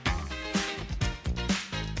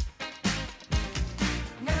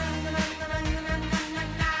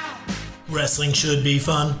Wrestling should be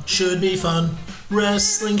fun, should be fun.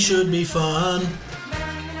 Wrestling should be fun.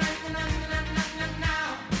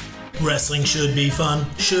 Wrestling should be fun,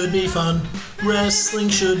 should be fun. Wrestling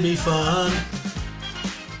should be fun.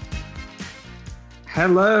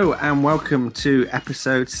 Hello and welcome to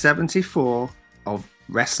episode 74 of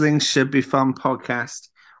Wrestling Should Be Fun podcast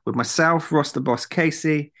with myself, Ross the Boss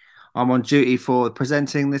Casey. I'm on duty for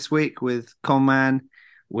presenting this week with Conman,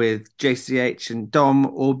 with JCH and Dom,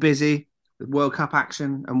 all busy with World Cup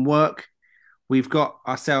action and work. We've got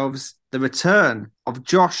ourselves the return of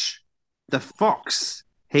Josh the Fox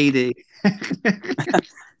Heady.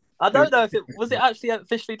 I don't know if it was actually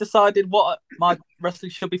officially decided what my Wrestling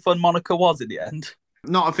Should Be Fun moniker was in the end.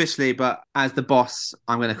 Not officially, but as the boss,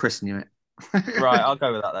 I'm going to christen you it. Right, I'll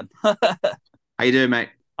go with that then. How you doing, mate?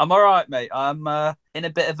 I'm all right, mate. I'm in a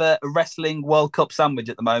bit of a wrestling World Cup sandwich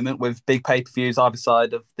at the moment with big pay-per-views either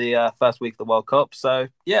side of the first week of the World Cup. So,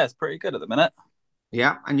 yeah, it's pretty good at the minute.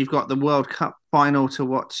 Yeah, and you've got the World Cup final to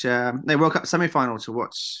watch, World Cup semi-final to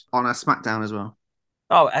watch on a SmackDown as well.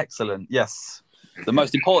 Oh, excellent. Yes. The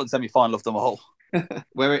most important semi-final of them all.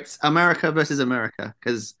 Where it's America versus America,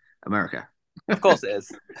 because America. Of course it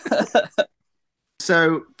is.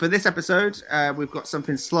 So, for this episode, we've got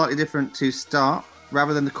something slightly different to start.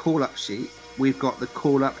 Rather than the call-up sheet, we've got the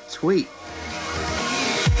call-up tweet.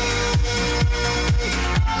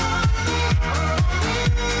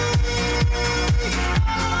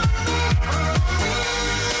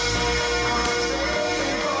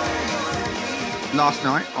 Last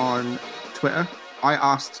night on Twitter, I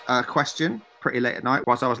asked a question pretty late at night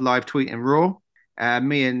whilst I was live tweeting Raw.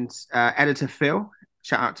 Me and editor Phil,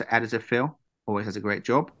 shout out to editor Phil, always does a great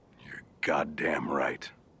job. You're goddamn right.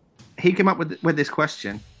 He came up with this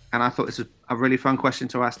question, and I thought this was a really fun question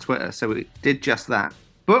to ask Twitter, so we did just that.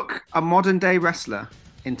 Book a modern-day wrestler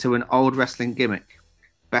into an old wrestling gimmick.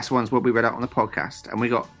 Best ones will be read out on the podcast, and we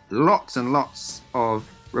got lots and lots of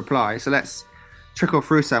replies, so let's trickle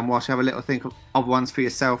through some whilst you have a little think of ones for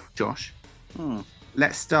yourself, Josh.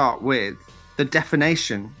 Let's start with the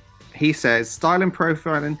definition. He says, style and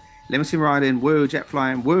profiling, limousine riding, woo, jet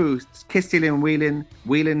flying, woo, kiss stealing,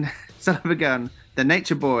 wheeling, son of a gun, the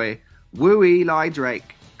nature boy, woo Eli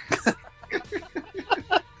Drake.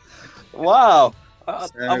 Wow.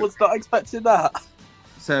 I was not expecting that.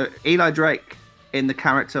 So Eli Drake in the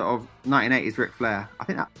character of 1980s Ric Flair. I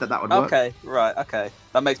think that would work. Okay, right, okay.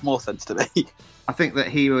 That makes more sense to me. I think that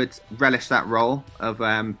he would relish that role of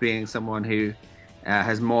being someone who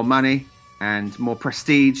has more money and more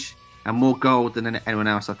prestige and more gold than anyone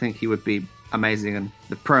else. I think he would be amazing, and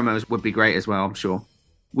the promos would be great as well, I'm sure.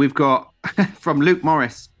 We've got, from Luke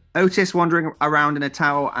Morris, Otis wandering around in a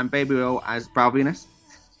towel and Baby Oil as Val Venus.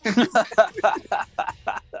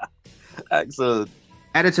 Excellent.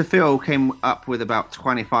 Editor Phil came up with about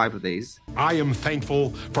 25 of these. I am thankful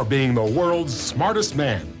for being the world's smartest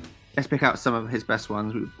man. Let's pick out some of his best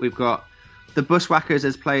ones. We've got the Bushwhackers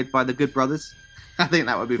as played by the Good Brothers. I think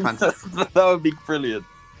that would be fantastic. That would be brilliant.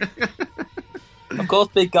 Of course,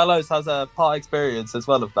 Big Gallows has a part experience as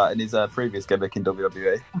well of that in his previous gimmick in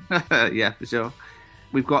WWE. Yeah, for sure.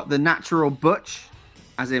 We've got the Natural Butch,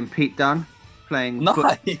 as in Pete Dunne, playing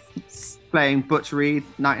Nice. playing Butch Reed,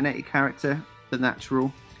 1980 character, the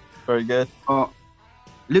Natural. Very good. Got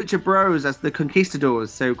Lucha Bros as the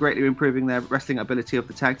Conquistadors, so greatly improving their wrestling ability of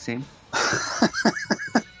the tag team.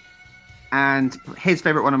 And his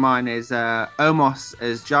favourite one of mine is Omos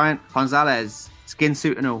as Giant Gonzalez, skin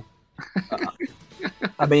suit and all.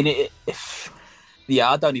 I mean,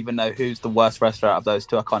 I don't even know who's the worst wrestler out of those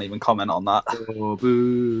two. I can't even comment on that. Oh,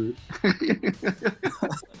 boo.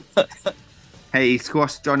 Hey, he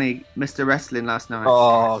squashed Johnny Mr. Wrestling last night.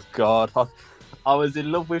 Oh, God. I was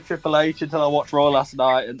in love with Triple H until I watched Raw last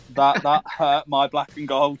night, and that hurt my black and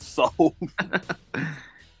gold soul.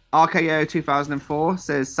 RKO 2004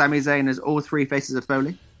 says Sami Zayn as all three faces of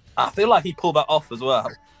Foley. I feel like he pulled that off as well.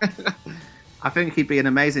 I think he'd be an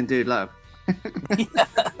amazing dude, love.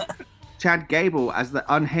 Chad Gable as the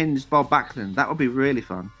unhinged Bob Backlund. That would be really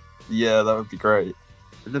fun. Yeah, that would be great.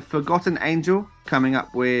 The Forgotten Angel coming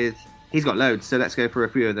up with... He's got loads, so let's go for a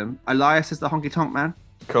few of them. Elias as the Honky Tonk Man.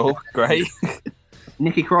 Cool, great.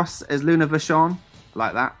 Nikki Cross as Luna Vachon.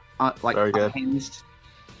 Like that. Very good. Unhinged.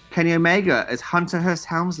 Kenny Omega as Hunter Hearst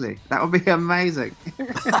Helmsley. That would be amazing.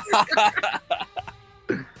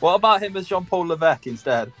 What about him as Jean-Paul Levesque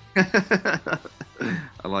instead? I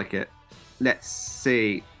like it. Let's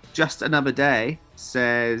see. Just Another Day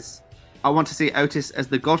says, I want to see Otis as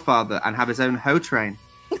the Godfather and have his own hoe train.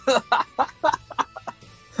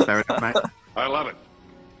 Fair enough, mate. I love it.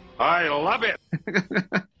 I love it.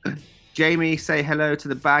 Jamie, say hello to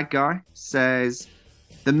the bad guy, says,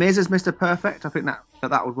 The Miz as Mr. Perfect. I think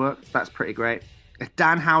that would work. That's pretty great.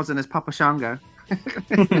 Danhausen as Papa Shango.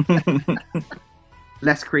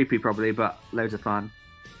 Less creepy probably, but loads of fun.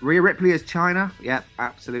 Rhea Ripley as Chyna. Yep,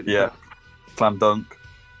 absolutely. Yeah. Slam dunk.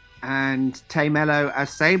 And Tay Mello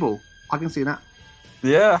as Sable. I can see that.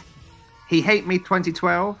 Yeah. He Hate Me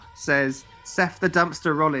 2012 says Seth the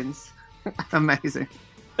Dumpster Rollins. Amazing.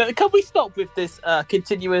 Can we stop with this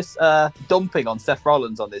continuous dumping on Seth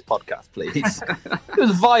Rollins on this podcast, please? It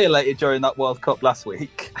was violated during that World Cup last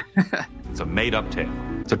week. It's a made-up tale.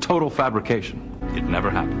 It's a total fabrication. It never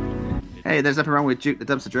happened. Hey, there's nothing wrong with Duke the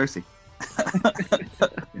Dumpster Drosy.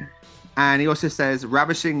 And he also says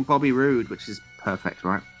Ravishing Bobby Roode, which is perfect,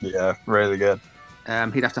 right? Yeah, really good.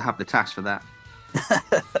 He'd have to have the tash for that.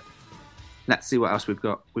 Let's see what else we've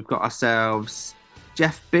got. We've got ourselves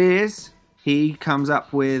Jeff Beers. He comes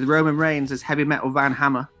up with Roman Reigns as Heavy Metal Van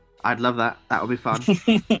Hammer. I'd love that. That would be fun.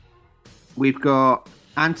 We've got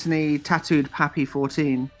Anthony Tattooed Pappy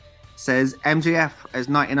 14 says MJF as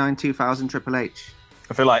 99 2000 Triple H.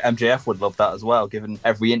 I feel like MJF would love that as well, given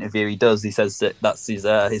every interview he does, he says that that's his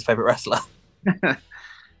favourite wrestler.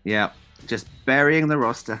 Yeah, just burying the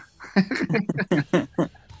roster.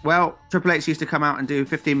 Well, Triple H used to come out and do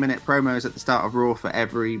 15-minute promos at the start of Raw for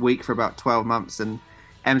every week for about 12 months, and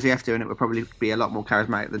MJF doing it would probably be a lot more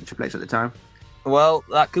charismatic than Triple H at the time. Well,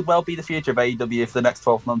 that could well be the future of AEW for the next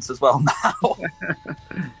 12 months as well now.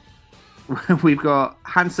 We've got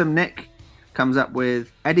Handsome Nick comes up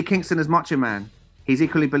with Eddie Kingston as Macho Man. He's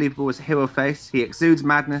equally believable as a heel face. He exudes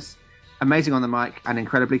madness, amazing on the mic, and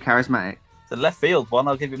incredibly charismatic. The left field one,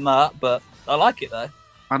 I'll give him that, but I like it though.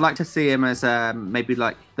 I'd like to see him as maybe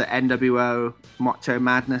like the NWO Macho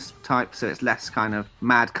Madness type, so it's less kind of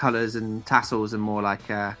mad colours and tassels and more like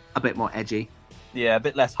a bit more edgy. Yeah, a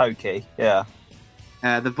bit less hokey, yeah.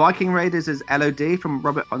 The Viking Raiders as LOD from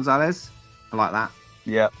Robert Gonzalez. I like that.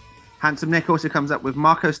 Yeah. Handsome Nick also comes up with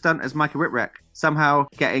Marco Stunt as Micah Whipwreck, somehow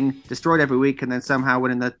getting destroyed every week and then somehow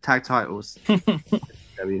winning the tag titles.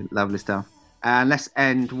 Lovely stuff. And let's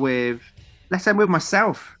end with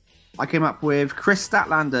myself. I came up with Chris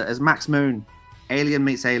Statlander as Max Moon. Alien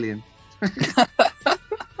meets Alien.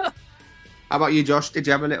 How about you, Josh? Did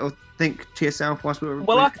you have a little think to yourself whilst we were...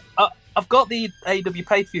 Well, I've got the AEW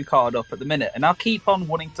pay-per-view card up at the minute, and I'll keep on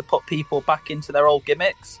wanting to put people back into their old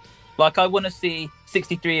gimmicks. Like, I want to see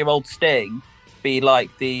 63-year-old Sting be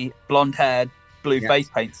like the blonde-haired, blue face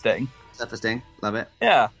paint Sting. That's Sting. Love it.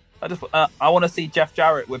 Yeah. I want to see Jeff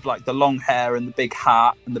Jarrett with, like, the long hair and the big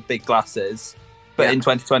hat and the big glasses, but in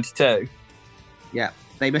 2022. Yeah.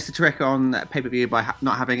 They missed a trick on pay-per-view by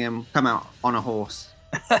not having him come out on a horse.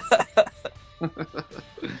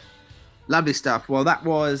 Lovely stuff. Well, that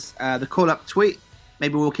was the call-up tweet.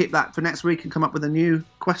 Maybe we'll keep that for next week and come up with a new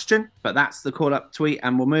question. But that's the call-up tweet,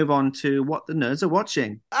 and we'll move on to what the nerds are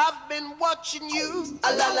watching. I've been watching you.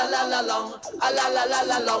 A la la la la long. A la la la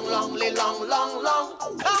la long, long, long, long,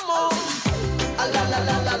 long. Come on. A la la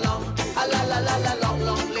la la long. A la la la la long,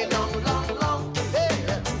 long, long, long, long. Hey.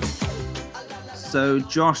 So,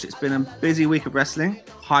 Josh, it's been a busy week of wrestling,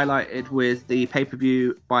 highlighted with the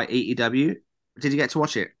pay-per-view by AEW. Did you get to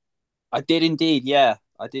watch it? I did indeed, yeah.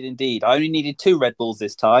 I did indeed. I only needed 2 Red Bulls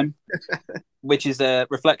this time, which is a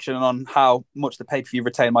reflection on how much the pay-per-view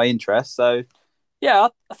retained my interest. So, yeah,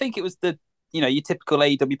 I think it was your typical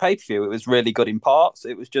AEW pay-per-view. It was really good in parts.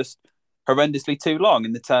 It was just horrendously too long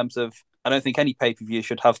in the terms of, I don't think any pay-per-view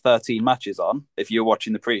should have 13 matches on if you're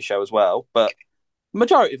watching the pre-show as well. But the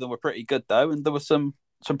majority of them were pretty good, though, and there were some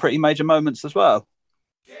pretty major moments as well.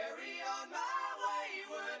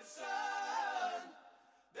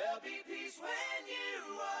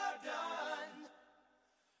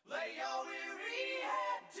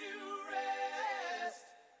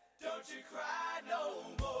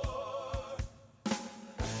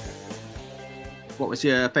 What was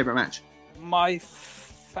your favourite match? My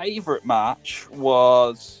favourite match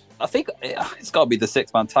was, I think it's got to be the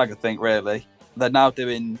 6-man tag, I think, really. They're now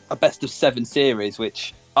doing a best of 7 series,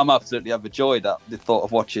 which I'm absolutely overjoyed at the thought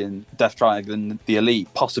of watching Death Triangle and the Elite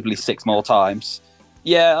possibly 6 more times.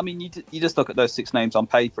 Yeah, I mean, you just look at those 6 names on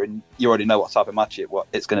paper and you already know what type of match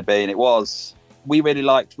it's going to be, and it was. We really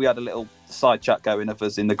liked, we had a little side chat going of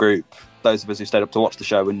us in the group, those of us who stayed up to watch the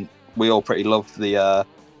show, and we all pretty loved the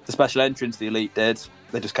special entrance the Elite did.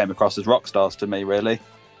 They just came across as rock stars to me, really.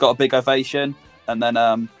 Got a big ovation, and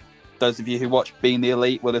then those of you who watched Being the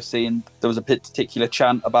Elite will have seen there was a particular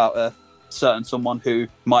chant about a certain someone who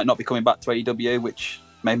might not be coming back to AEW, which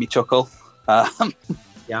made me chuckle. Yeah,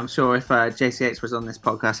 I'm sure if JCH was on this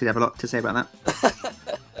podcast, he'd have a lot to say about that.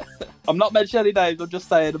 I'm not mentioning any names, I'm just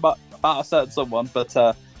saying about a certain someone, but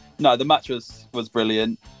no, the match was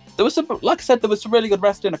brilliant. There was some, like I said, there was some really good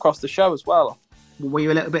wrestling across the show as well. Were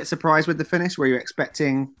you a little bit surprised with the finish? Were you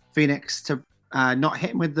expecting Phoenix to not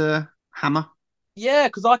hit him with the hammer? Yeah,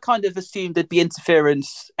 because I kind of assumed there'd be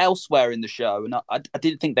interference elsewhere in the show, and I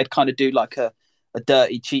didn't think they'd kind of do like a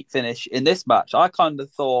dirty, cheap finish in this match. I kind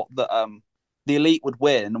of thought that the Elite would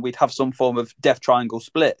win and we'd have some form of Death Triangle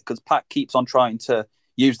split, because Pac keeps on trying to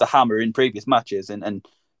use the hammer in previous matches, and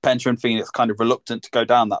Penta and Phoenix kind of reluctant to go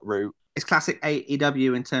down that route. It's classic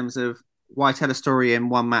AEW in terms of why tell a story in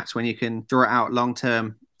one match when you can draw it out long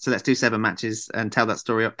term. So let's do 7 matches and tell that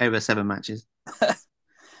story over 7 matches.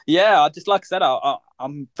 Yeah, just like I said,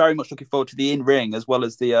 I'm very much looking forward to the in-ring as well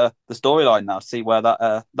as the storyline now to see where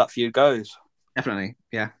that feud goes. Definitely,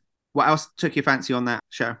 yeah. What else took your fancy on that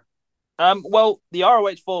show? Well, the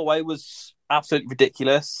ROH 4-way was absolutely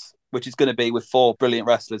ridiculous, which is going to be with 4 brilliant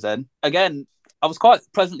wrestlers in. Again, I was quite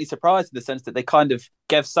pleasantly surprised in the sense that they kind of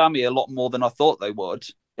gave Sammy a lot more than I thought they would,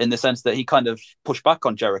 in the sense that he kind of pushed back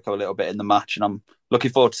on Jericho a little bit in the match, and I'm looking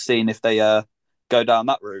forward to seeing if they go down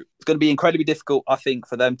that route. It's going to be incredibly difficult, I think,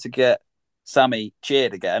 for them to get Sammy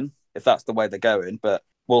cheered again, if that's the way they're going, but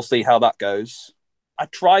we'll see how that goes. I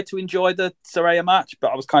tried to enjoy the Saraya match,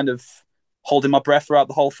 but I was kind of holding my breath throughout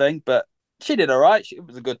the whole thing, but she did all right. It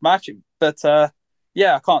was a good match, but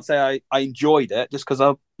yeah, I can't say I enjoyed it, just because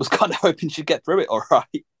I was kind of hoping she'd get through it all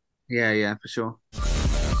right. Yeah, for sure.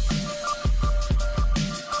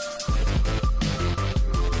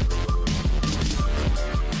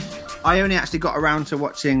 I only actually got around to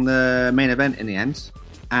watching the main event in the end,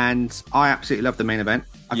 and I absolutely loved the main event.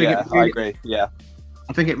 I agree. Yeah,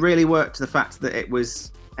 I think it really worked to the fact that it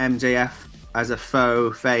was MJF as a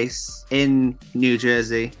faux face in New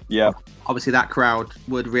Jersey. Yeah, obviously that crowd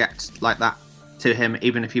would react like that to him,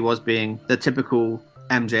 even if he was being the typical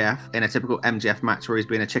MJF in a typical MJF match where he's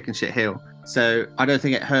being a chicken shit heel. So I don't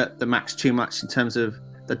think it hurt the match too much in terms of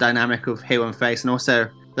the dynamic of heel and face, and also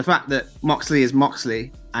the fact that Moxley is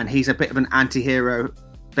Moxley and he's a bit of an anti-hero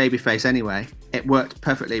babyface anyway. It worked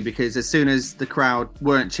perfectly, because as soon as the crowd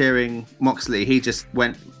weren't cheering Moxley, he just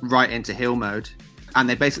went right into heel mode. And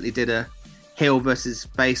they basically did a heel versus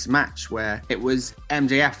face match where it was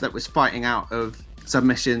MJF that was fighting out of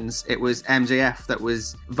submissions. It was MJF that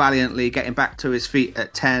was valiantly getting back to his feet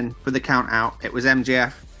at 10 for the count out. It was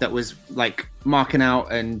MJF that was like marking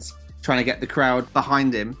out and trying to get the crowd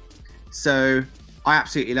behind him. So I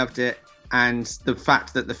absolutely loved it. And the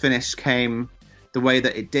fact that the finish came the way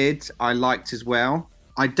that it did, I liked as well.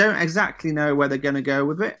 I don't exactly know where they're going to go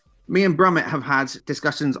with it. Me and Brummett have had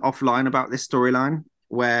discussions offline about this storyline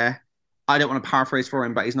where I don't want to paraphrase for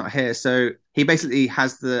him, but he's not here. So he basically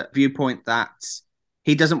has the viewpoint that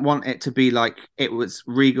he doesn't want it to be like it was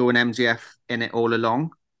Regal and MJF in it all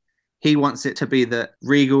along. He wants it to be that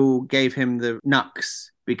Regal gave him the knucks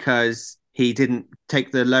because he didn't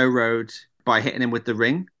take the low road by hitting him with the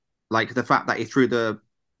ring. Like the fact that he threw the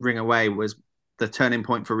ring away was the turning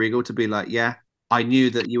point for Regal to be like, yeah, I knew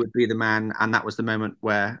that you would be the man, and that was the moment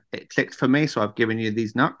where it clicked for me, so I've given you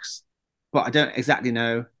these knucks. But I don't exactly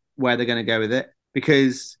know where they're going to go with it,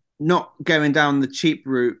 because not going down the cheap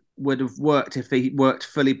route would have worked if he worked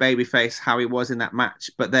fully babyface how he was in that match,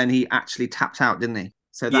 but then he actually tapped out, didn't he?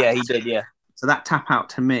 So that, yeah, he did, yeah. So that tap out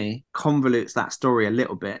to me convolutes that story a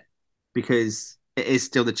little bit, because it is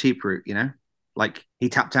still the cheap route, you know? Like he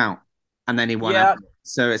tapped out and then he won out.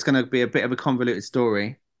 So it's going to be a bit of a convoluted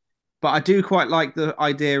story. But I do quite like the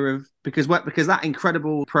idea of, because that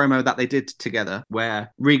incredible promo that they did together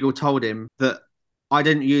where Regal told him that I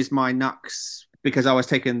didn't use my knucks because I was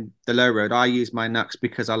taking the low road. I used my knucks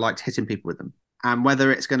because I liked hitting people with them. And whether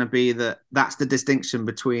it's going to be that's the distinction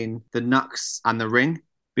between the knucks and the ring,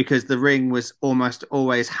 because the ring was almost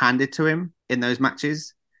always handed to him in those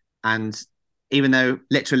matches. And even though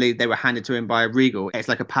literally they were handed to him by Regal, it's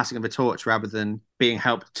like a passing of a torch rather than being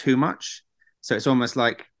helped too much. So it's almost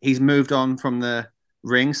like he's moved on from the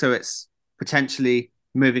ring. So it's potentially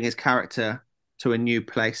moving his character to a new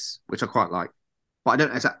place, which I quite like. But I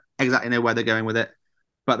don't exactly know where they're going with it.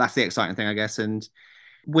 But that's the exciting thing, I guess. And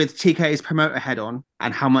with TK's promoter head on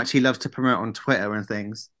and how much he loves to promote on Twitter and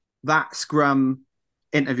things, that Scrum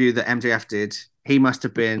interview that MJF did, he must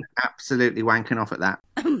have been absolutely wanking off at that.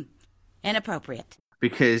 Inappropriate.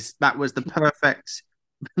 Because that was the perfect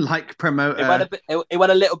promoter. It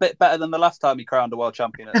went a little bit better than the last time he crowned a world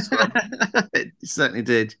champion at Scrum. It certainly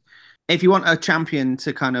did. If you want a champion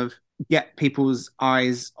to kind of get people's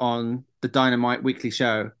eyes on the Dynamite weekly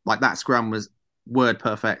show, like that Scrum was word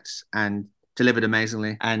perfect and delivered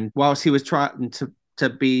amazingly. And whilst he was trying to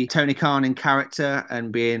be Tony Khan in character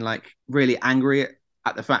and being like really angry at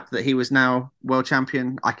at the fact that he was now world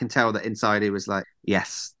champion, I can tell that inside he was like,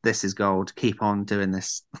 yes, this is gold. Keep on doing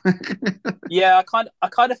this. Yeah, I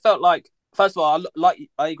kind of felt like, first of all,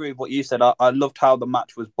 I agree with what you said. I loved how the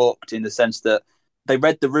match was booked in the sense that they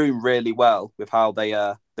read the room really well with how they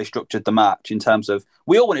structured the match in terms of,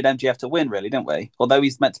 we all wanted MGF to win, really, didn't we? Although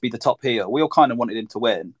he's meant to be the top heel, we all kind of wanted him to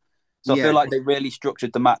win. So I feel like they really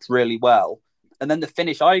structured the match really well. And then the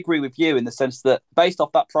finish, I agree with you in the sense that based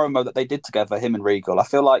off that promo that they did together, him and Regal, I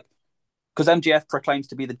feel like because MGF proclaims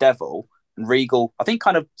to be the devil and Regal, I think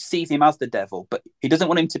kind of sees him as the devil, but he doesn't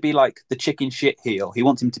want him to be like the chicken shit heel. He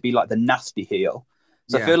wants him to be like the nasty heel.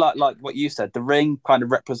 So I feel like what you said, the ring kind of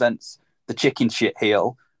represents the chicken shit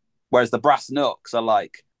heel, whereas the brass knucks are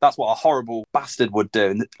like, that's what a horrible bastard would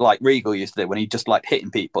do, like Regal used to do when he just like hitting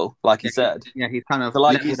people, like he said. Yeah, he's kind of... So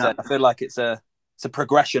like you said, I feel like it's a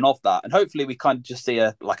progression of that. And hopefully we kind of just see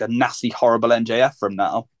a nasty, horrible MJF from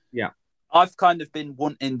now. Yeah. I've kind of been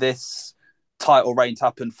wanting this title reign to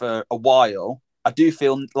happen for a while. I do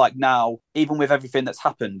feel like now, even with everything that's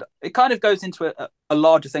happened, it kind of goes into a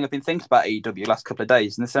larger thing I've been thinking about AEW the last couple of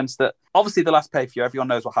days, in the sense that obviously the last pay-per-view, everyone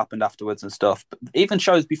knows what happened afterwards and stuff. But even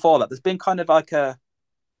shows before that, there's been kind of like a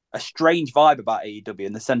strange vibe about AEW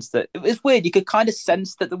in the sense that it was weird. You could kind of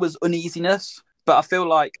sense that there was uneasiness. But I feel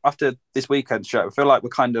like after this weekend show, I feel like we're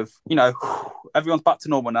kind of, everyone's back to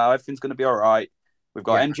normal now. Everything's going to be all right. We've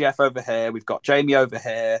got MGF over here. We've got Jamie over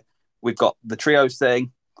here. We've got the trios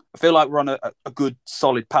thing. I feel like we're on a good,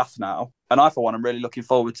 solid path now. And I, for one, I'm really looking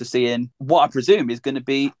forward to seeing what I presume is going to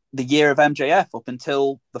be the year of MJF up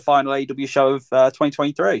until the final AEW show of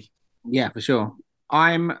 2023. Yeah, for sure.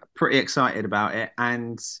 I'm pretty excited about it.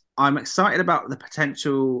 And I'm excited about the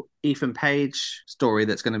potential Ethan Page story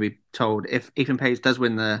that's going to be told if Ethan Page does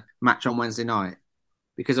win the match on Wednesday night.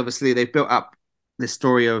 Because obviously they've built up this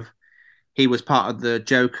story of he was part of the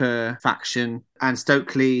Joker faction, and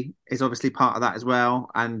Stokely is obviously part of that as well.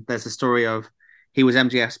 And there's a story of he was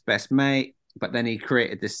MJF's best mate, but then he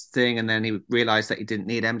created this thing and then he realized that he didn't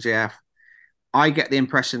need MJF. I get the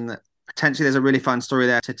impression that potentially there's a really fun story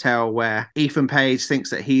there to tell where Ethan Page thinks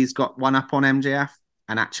that he's got one up on MJF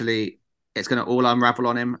and actually it's going to all unravel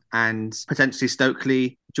on him, and potentially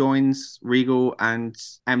Stokely joins Regal and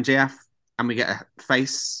MJF and we get a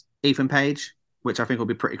face Ethan Page, which I think will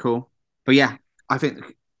be pretty cool. But yeah, I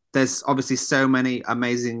think there's obviously so many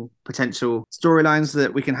amazing potential storylines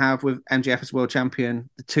that we can have with MJF as world champion.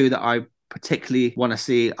 The two that I particularly want to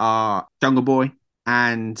see are Jungle Boy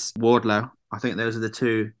and Wardlow. I think those are the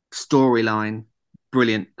two storyline,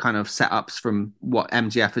 brilliant kind of setups from what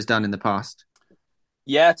MJF has done in the past.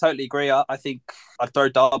 Yeah, I totally agree. I think I'd throw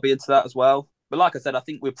Darby into that as well. But like I said, I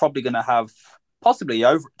think we're probably going to have possibly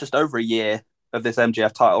just over a year of this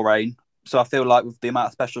MJF title reign. So I feel like with the amount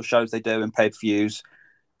of special shows they do and pay-per-views,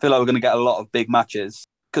 I feel like we're going to get a lot of big matches.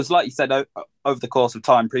 Because like you said, over the course of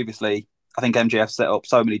time previously, I think MJF set up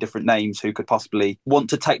so many different names who could possibly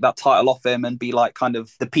want to take that title off him and be like kind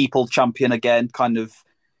of the people champion again, kind of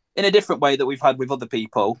in a different way that we've had with other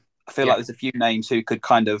people. I feel like there's a few names who could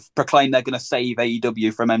kind of proclaim they're going to save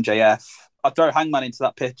AEW from MJF. I'd throw Hangman into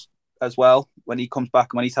that pitch as well when he comes back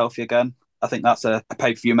and when he's healthy again. I think that's a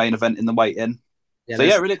pay-per-view main event in the wait-in. Yeah,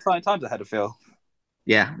 so really exciting times ahead, I feel.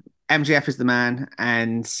 Yeah, MJF is the man,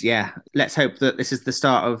 and yeah, let's hope that this is the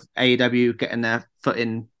start of AEW getting their foot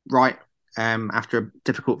in right after a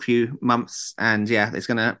difficult few months, and yeah, it's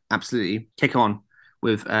going to absolutely kick on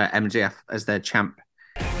with MJF as their champ.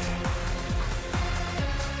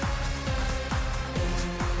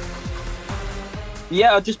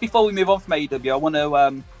 Yeah, just before we move on from AEW, I want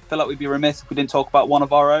to feel like we'd be remiss if we didn't talk about one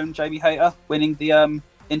of our own, Jamie Hayter, winning the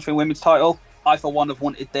interim women's title. I, for one, have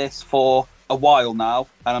wanted this for a while now,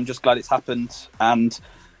 and I'm just glad it's happened. And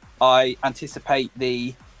I anticipate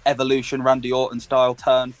the Evolution Randy Orton style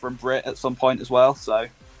turn from Britt at some point as well. So,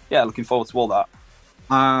 yeah, looking forward to all that.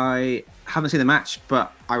 I haven't seen the match,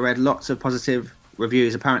 but I read lots of positive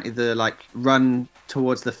reviews. Apparently, the run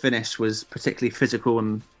towards the finish was particularly physical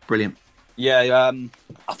and brilliant. Yeah,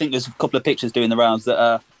 I think there's a couple of pictures doing the rounds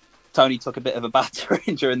that Tony took a bit of a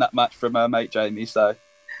battering during that match from her mate Jamie. So,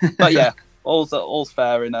 but yeah. All's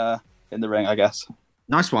fair in the ring, I guess.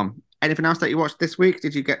 Nice one. Anything else that you watched this week?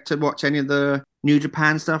 Did you get to watch any of the New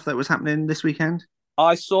Japan stuff that was happening this weekend?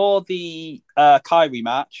 I saw the Kairi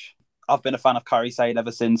match. I've been a fan of Kairi Sane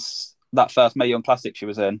ever since that first Mae Young Classic she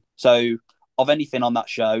was in. So, of anything on that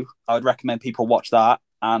show, I would recommend people watch that.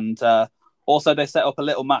 And also, they set up a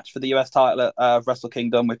little match for the US title at Wrestle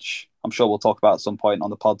Kingdom, which I'm sure we'll talk about at some point on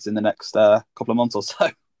the pods in the next couple of months or so.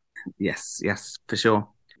 Yes, for sure.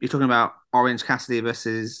 You're talking about Orange Cassidy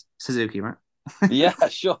versus Suzuki, right? Yeah,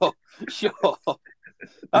 sure.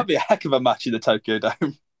 That'd be a heck of a match in the Tokyo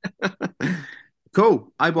Dome.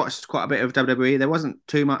 Cool. I watched quite a bit of WWE. There wasn't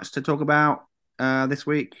too much to talk about this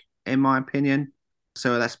week, in my opinion.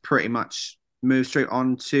 So let's pretty much move straight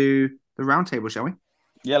on to the roundtable, shall we?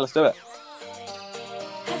 Yeah, let's do it.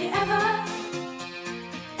 Have you ever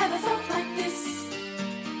felt like this?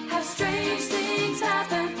 Have strange things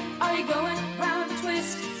happen? Are you going round a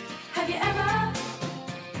twist? Have you ever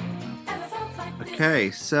felt like this?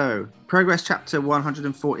 Okay, so Progress Chapter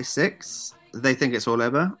 146. They think it's all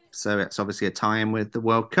over, so it's obviously a tie-in with the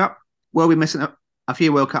World Cup. We'll be missing a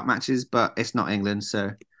few World Cup matches, but it's not England,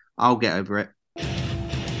 so I'll get over it.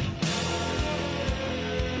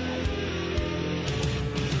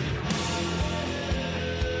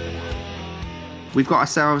 We've got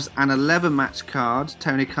ourselves an 11-match card.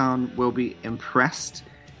 Tony Khan will be impressed.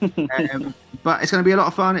 But it's going to be a lot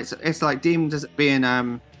of fun. It's like deemed as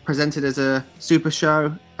being presented as a super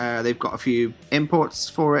show. They've got a few imports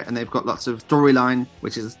for it, and they've got lots of storyline,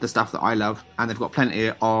 which is the stuff that I love. And they've got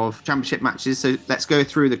plenty of championship matches. So let's go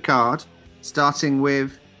through the card, starting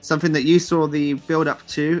with something that you saw the build-up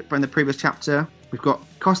to from the previous chapter. We've got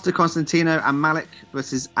Costa Constantino and Malik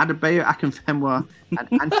versus Adebayo Akinfenwa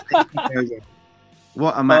and Anthony Pedroza.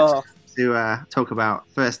 What a match to talk about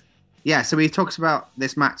first. Yeah, so we talked about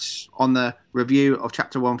this match on the review of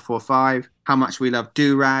Chapter 145, how much we love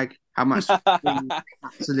Do-Rag, how much we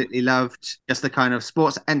absolutely loved just the kind of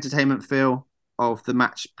sports entertainment feel of the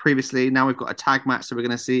match previously. Now we've got a tag match, so we're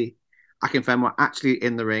going to see Akinfenwa actually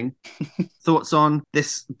in the ring. Thoughts on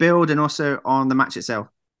this build and also on the match itself?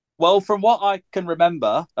 Well, from what I can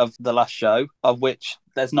remember of the last show, of which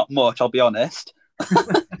there's not much, I'll be honest.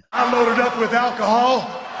 I loaded up with alcohol,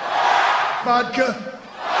 vodka,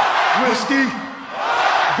 whiskey,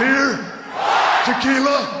 beer,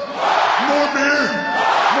 tequila, more beer,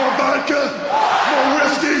 more vodka, more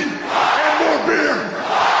whiskey, and more beer.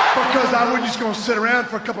 Because I wasn't just going to sit around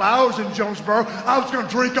for a couple of hours in Jonesboro. I was going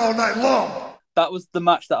to drink all night long. That was the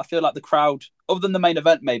match that I feel like the crowd, other than the main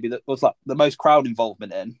event maybe, that was like the most crowd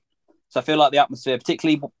involvement in. So I feel like the atmosphere,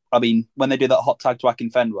 particularly, I mean, when they do that hot tag to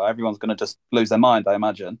Akinfenwa, everyone's going to just lose their mind, I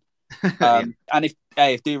imagine. And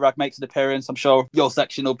if Do-Rag makes an appearance, I'm sure your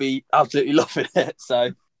section will be absolutely loving it.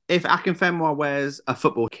 So if Akinfenwa wears a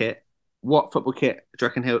football kit, what football kit do you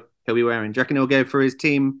reckon he'll be wearing? Do you reckon he'll go for his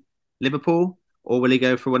team Liverpool, or will he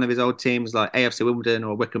go for one of his old teams like AFC Wimbledon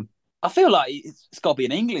or Wickham? I feel like it's got to be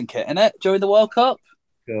an England kit, isn't it, during the World Cup?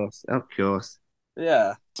 Of course.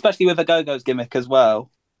 Yeah, especially with the Go-Go's gimmick as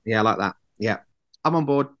well. Yeah, I like that. Yeah, I'm on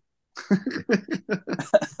board.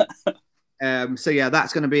 So yeah,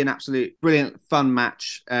 that's going to be an absolute brilliant, fun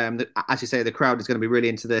match. As you say, the crowd is going to be really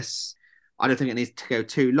into this. I don't think it needs to go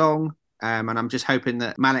too long. And I'm just hoping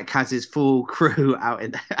that Malik has his full crew out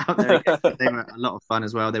there. Again. They were a lot of fun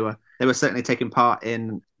as well. They were certainly taking part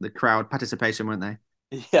in the crowd participation, weren't they?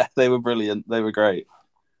 Yeah, they were brilliant. They were great.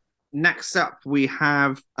 Next up, we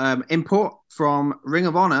have import from Ring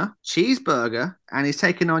of Honor, Cheeseburger, and he's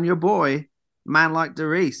taking on your boy, Man Like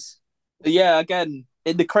DeReiss. Yeah, again,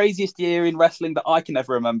 in the craziest year in wrestling that I can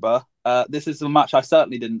ever remember, this is a match I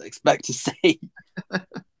certainly didn't expect to see.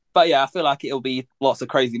 But yeah, I feel like it'll be lots of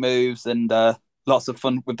crazy moves and lots of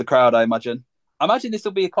fun with the crowd, I imagine. I imagine this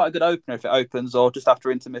will be quite a good opener if it opens, or just after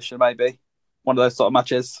intermission, maybe. One of those sort of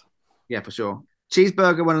matches. Yeah, for sure.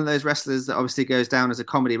 Cheeseburger, one of those wrestlers that obviously goes down as a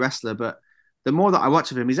comedy wrestler, but the more that I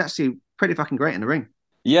watch of him, he's actually pretty fucking great in the ring.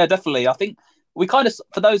 Yeah, definitely. I think we kind of,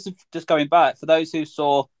 for those who, just going back, for those who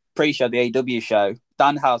saw pre-show, the AEW show,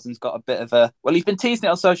 Danhausen's got a bit of a, well, he's been teasing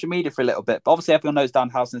it on social media for a little bit, but obviously everyone knows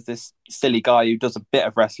Danhausen's this silly guy who does a bit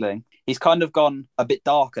of wrestling. He's kind of gone a bit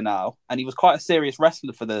darker now, and he was quite a serious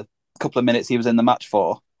wrestler for the couple of minutes he was in the match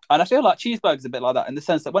for. And I feel like Cheeseburger's a bit like that in the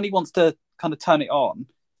sense that when he wants to kind of turn it on,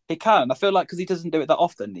 he can. I feel like because he doesn't do it that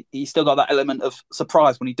often, he's still got that element of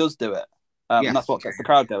surprise when he does do it. Yes. And that's what gets the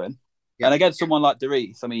crowd going. Yeah. And again, someone like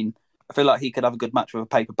DeReiss, I mean, I feel like he could have a good match with a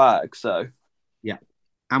paper bag. So, yeah.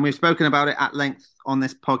 And we've spoken about it at length on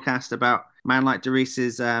this podcast about Man Like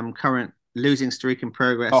DeReiss's current losing streak in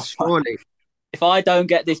progress. Oh, surely. If I don't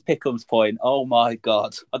get this Pick'ems point, oh my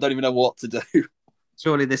God, I don't even know what to do.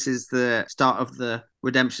 Surely this is the start of the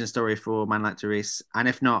redemption story for Man Like DeReiss. And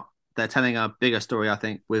if not, they're telling a bigger story, I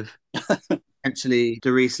think, with potentially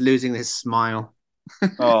DeReiss losing his smile.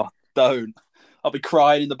 Oh, don't. I'll be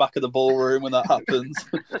crying in the back of the ballroom when that happens.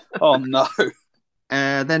 Oh, no.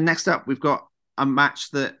 Then next up, we've got a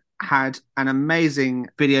match that had an amazing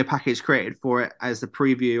video package created for it as the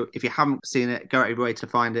preview. If you haven't seen it, go out of your way to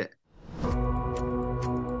find it.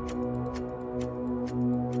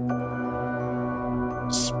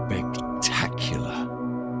 Spectacular.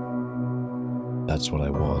 That's what I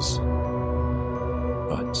was.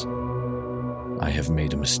 but I have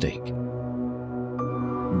made a mistake.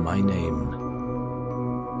 My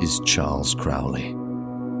name is Charles Crowley,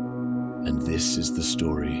 and this is the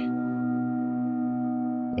story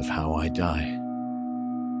of how I die.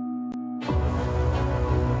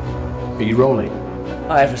 Are you rolling?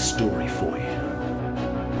 I have a story for you.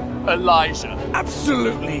 Elijah,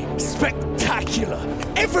 absolutely spectacular.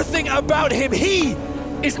 Everything about him, he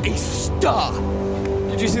is a star.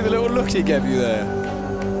 Did you see the little look he gave you there?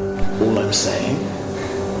 All I'm saying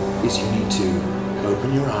is you need to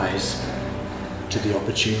open your eyes to the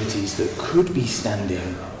opportunities that could be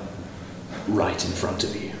standing right in front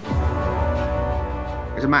of you.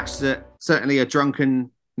 It's a match that certainly a drunken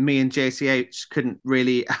me and JCH couldn't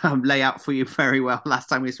really lay out for you very well last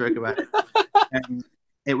time we spoke about it.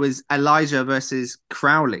 It was Elijah versus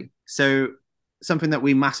Crowley. So something that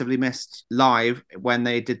we massively missed live when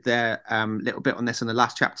they did their little bit on this in the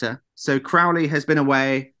last chapter. So Crowley has been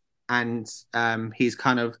away and he's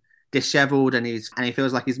kind of disheveled and he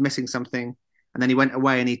feels like he's missing something. And then he went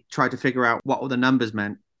away and he tried to figure out what all the numbers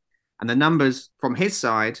meant. And the numbers from his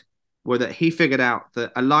side were that he figured out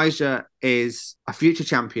that Elijah is a future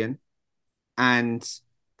champion and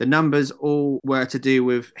the numbers all were to do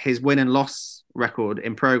with his win and loss record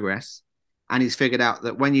in progress. And he's figured out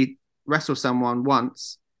that when you wrestle someone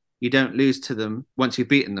once, you don't lose to them once you've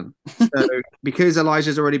beaten them. So because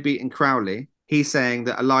Elijah's already beaten Crowley, he's saying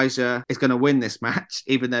that Elijah is going to win this match,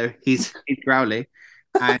 even though he's Crowley.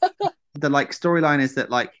 And the storyline is that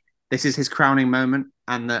this is his crowning moment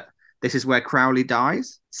and that this is where Crowley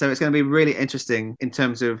dies. So it's going to be really interesting in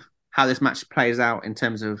terms of how this match plays out in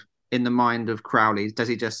terms of in the mind of Crowley. Does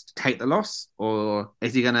he just take the loss or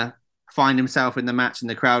is he going to find himself in the match and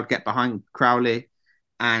the crowd get behind Crowley?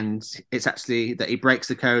 And it's actually that he breaks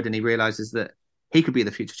the code and he realizes that he could be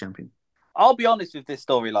the future champion. I'll be honest with this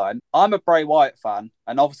storyline. I'm a Bray Wyatt fan,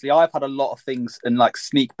 and obviously I've had a lot of things and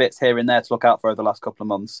sneak bits here and there to look out for over the last couple of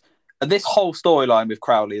months. And this whole storyline with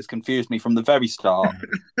Crowley has confused me from the very start.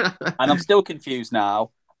 And I'm still confused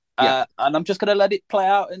now. Yeah. And I'm just going to let it play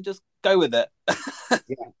out and just go with it.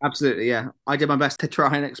 Yeah, absolutely. Yeah. I did my best to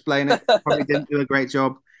try and explain it. Probably didn't do a great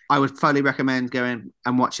job. I would fully recommend going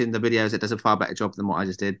and watching the videos. It does a far better job than what I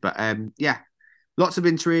just did. But yeah, lots of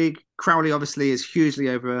intrigue. Crowley obviously is hugely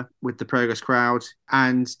over with the Progress crowd.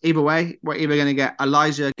 And either way, we're either going to get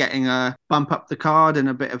Elijah getting a bump up the card and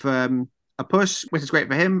a bit of a push, which is great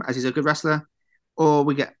for him as he's a good wrestler, or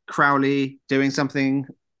we get Crowley doing something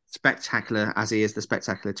spectacular as he is the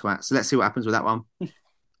spectacular twat. So let's see what happens with that one.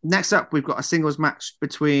 Next up, we've got a singles match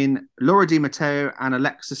between Laura Di Matteo and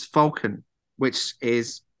Alexis Falcon, which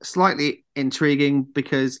is slightly intriguing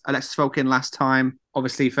because Alexis Falcon last time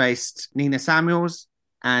obviously faced Nina Samuels,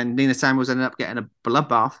 and Nina Samuels ended up getting a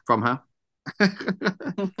bloodbath from her.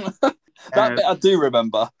 That bit I do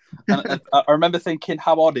remember. And I remember thinking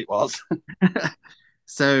how odd it was.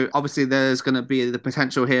 So obviously there's going to be the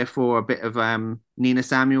potential here for a bit of Nina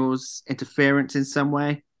Samuels interference in some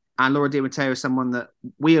way. And Laura Di Matteo is someone that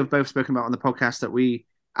we have both spoken about on the podcast that we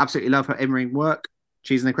absolutely love her in-ring work.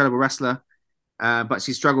 She's an incredible wrestler, but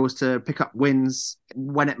she struggles to pick up wins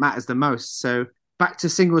when it matters the most. So back to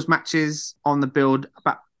singles matches on the build,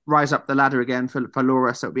 rise up the ladder again for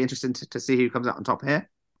Laura. So it'll be interesting to see who comes out on top here.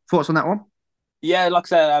 Thoughts on that one? Yeah, like I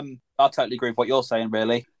said, I totally agree with what you're saying,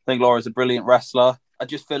 really. I think Laura's a brilliant wrestler. I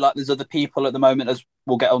just feel like there's other people at the moment, as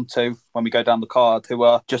we'll get on to when we go down the card, who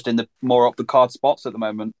are just in the more up the card spots at the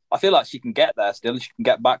moment. I feel like she can get there still. She can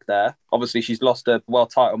get back there. Obviously, she's lost a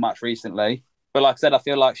world title match recently. But like I said, I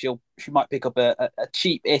feel like she might pick up a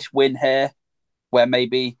cheap-ish win here where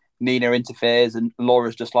maybe Nina interferes and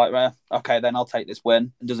Laura's just like, well, okay, then I'll take this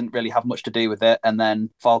win. It doesn't really have much to do with it. And then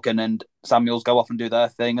Falcon and Samuels go off and do their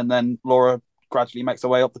thing. And then Laura gradually makes her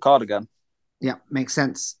way up the card again. Yeah, makes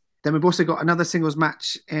sense. Then we've also got another singles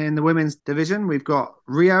match in the women's division. We've got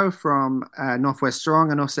Rio from Northwest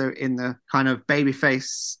Strong and also in the kind of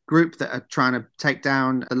babyface group that are trying to take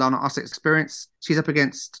down the Lana Austin Experience. She's up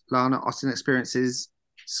against Lana Austin Experience's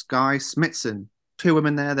Sky Smithson. Two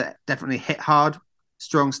women there that definitely hit hard,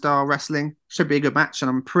 strong style wrestling. Should be a good match. And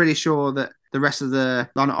I'm pretty sure that the rest of the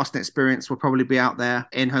Lana Austin Experience will probably be out there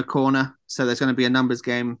in her corner. So there's going to be a numbers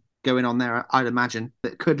game going on there, I'd imagine.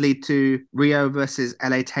 That could lead to Rio versus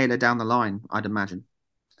LA Taylor down the line, I'd imagine.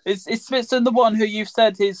 Is Smithson the one who you've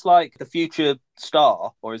said is like the future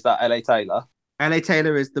star, or is that LA Taylor? LA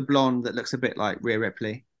Taylor is the blonde that looks a bit like Rhea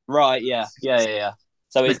Ripley. Right, yeah.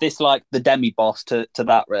 So is this like the demi-boss to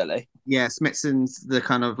that, really? Yeah, Smithson's the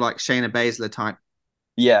kind of like Shayna Baszler type.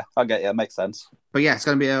 Yeah, I get you. Makes sense. But yeah, it's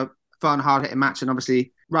going to be a fun, hard-hitting match. And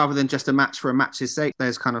obviously, rather than just a match for a match's sake,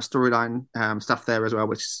 there's kind of storyline stuff there as well,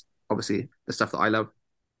 which is obviously the stuff that I love.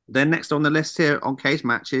 Then next on the list here on cage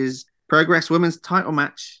match is Progress Women's title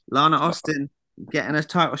match. Lana Austin getting a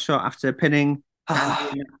title shot after pinning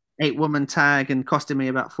an 8-woman tag and costing me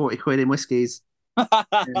about 40 quid in whiskies.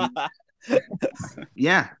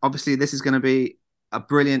 Yeah, obviously this is going to be a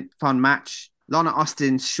brilliant, fun match. Lana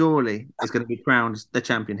Austin surely is going to be crowned the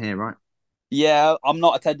champion here, right? Yeah, I'm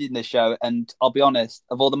not attending this show, and I'll be honest,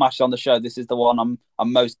 of all the matches on the show, this is the one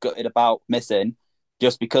I'm most gutted about missing,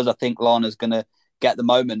 just because I think Lana's going to get the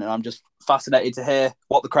moment, and I'm just fascinated to hear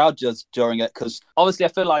what the crowd does during it, because obviously I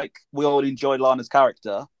feel like we all enjoy Lana's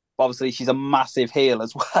character, but obviously she's a massive heel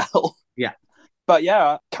as well. Yeah. But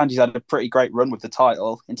yeah, Kanji's had a pretty great run with the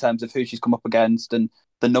title in terms of who she's come up against and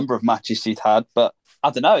the number of matches she's had, but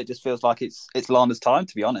I don't know, it just feels like it's Lana's time,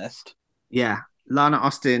 to be honest. Yeah, Lana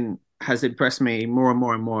Austin has impressed me more and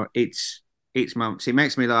more and more each month. She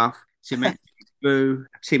makes me laugh. She makes me boo.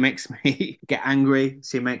 She makes me get angry.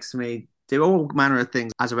 She makes me do all manner of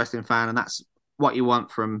things as a wrestling fan, and that's what you want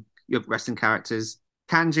from your wrestling characters.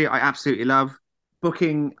 Kanji, I absolutely love.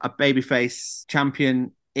 Booking a babyface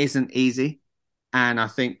champion isn't easy, and I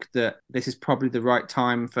think that this is probably the right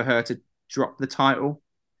time for her to drop the title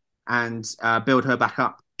and build her back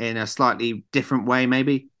up in a slightly different way,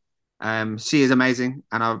 maybe. She is amazing,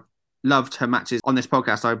 and I've loved her matches on this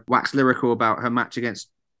podcast. I waxed lyrical about her match against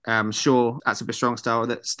Shaw at Super Strong Style.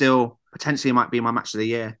 That still potentially might be my match of the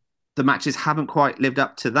year. The matches haven't quite lived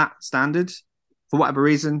up to that standard for whatever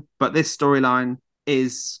reason, but this storyline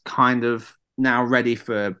is kind of now ready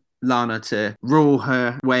for Lana to rule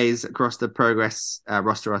her ways across the Progress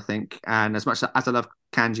roster, I think. And as much as I love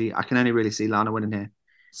Kanji, I can only really see Lana winning here.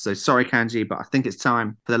 So sorry, Kanji, but I think it's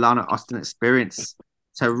time for the Lana Austin experience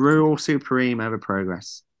to rule supreme over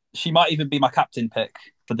Progress. She might even be my captain pick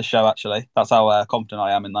for the show, actually. That's how confident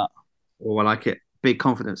I am in that. Oh, I like it. Big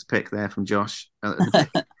confidence pick there from Josh.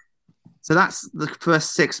 So that's the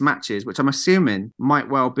first 6 matches, which I'm assuming might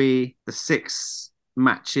well be the 6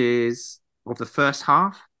 matches of the first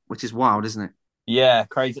half, which is wild, isn't it? Yeah,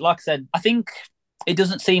 crazy. Like I said, I think it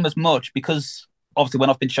doesn't seem as much because obviously when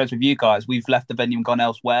I've been to shows with you guys, we've left the venue and gone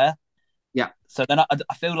elsewhere. Yeah. So then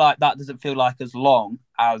I feel like that doesn't feel like as long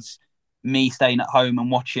as me staying at home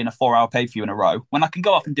and watching a 4-hour pay-per-view in a row, when I can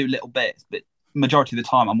go off and do little bits, but majority of the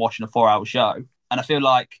time I'm watching a 4-hour show. And I feel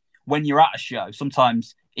like when you're at a show,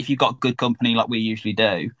 sometimes if you've got good company like we usually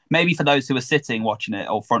do, maybe for those who are sitting watching it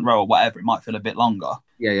or front row or whatever, it might feel a bit longer.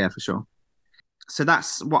 Yeah, for sure. So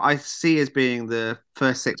that's what I see as being the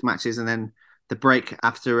first 6 matches, and then the break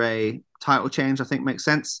after a title change, I think makes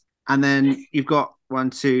sense. And then you've got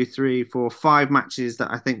 1, 2, 3, 4, 5 matches that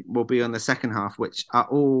I think will be on the second half, which are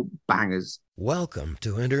all bangers. Welcome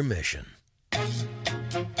to Intermission.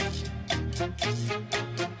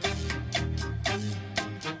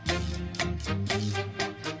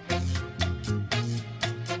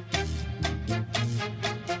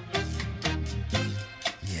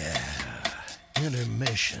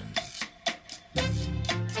 Intermission.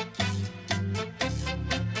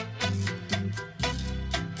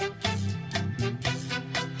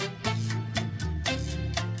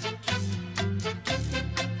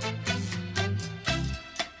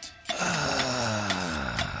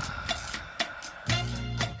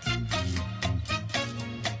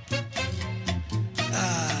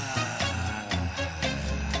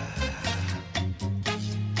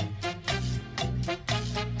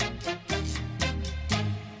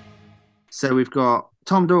 So we've got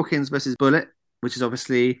Tom Dawkins versus Bullet, which is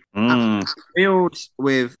obviously filled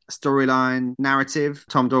with storyline narrative.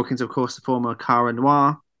 Tom Dawkins, of course, the former Cara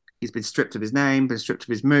Noir. He's been stripped of his name, been stripped of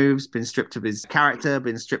his moves, been stripped of his character,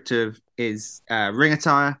 been stripped of his ring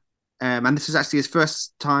attire. And this is actually his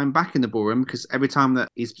first time back in the ballroom, because every time that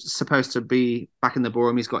he's supposed to be back in the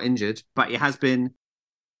ballroom, he's got injured. But he has been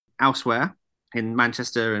elsewhere in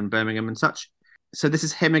Manchester and Birmingham and such. So this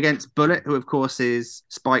is him against Bullet, who, of course, is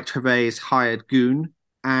Spike Trevay's hired goon.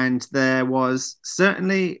 And there was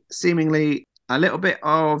certainly, seemingly, a little bit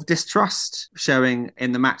of distrust showing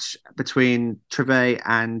in the match between Trevay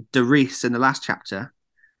and Darius in the last chapter,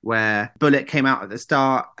 where Bullet came out at the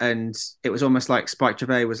start and it was almost like Spike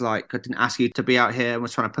Trevay was like, I didn't ask you to be out here, and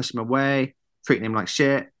was trying to push him away, treating him like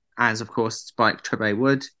shit, as, of course, Spike Trevay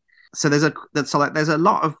would. So there's a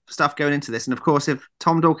lot of stuff going into this. And, of course, if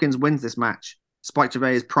Tom Dawkins wins this match, Spike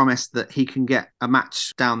Trevay has promised that he can get a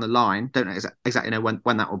match down the line. Don't know exactly know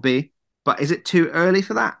when that will be. But is it too early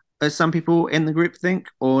for that, as some people in the group think?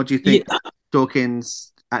 Or do you think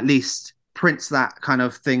Dawkins at least prints that kind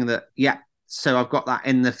of thing that, so I've got that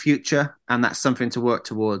in the future and that's something to work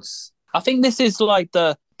towards? I think this is like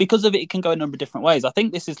because of it can go a number of different ways. I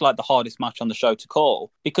think this is like the hardest match on the show to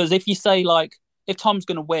call. Because if you say, like, if Tom's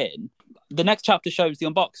going to win, the next chapter shows the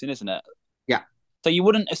unboxing, isn't it? Yeah. So you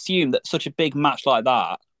wouldn't assume that such a big match like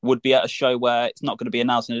that would be at a show where it's not going to be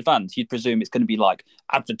announced in advance. You'd presume it's going to be like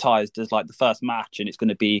advertised as like the first match, and it's going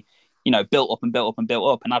to be, built up and built up and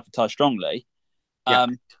built up and advertised strongly. Yeah.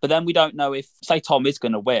 But then we don't know if, say, Tom is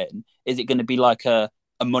going to win, is it going to be like a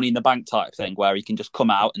Money in the Bank type thing where he can just come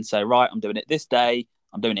out and say, right, I'm doing it this day,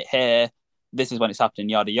 I'm doing it here, this is when it's happening,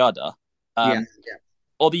 yada, yada.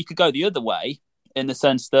 Or you could go the other way in the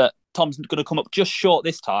sense that Tom's going to come up just short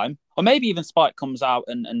this time, or maybe even Spike comes out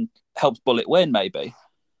and helps Bullet win, maybe.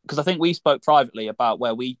 Because I think we spoke privately about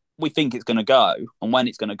where we think it's going to go and when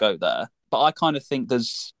it's going to go there. But I kind of think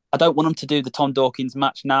I don't want them to do the Tom Dawkins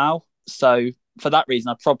match now. So for that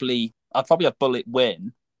reason, I'd probably have Bullet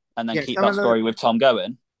win and then keep that story with Tom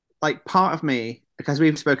going. Like, part of me, because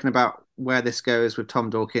we've spoken about where this goes with Tom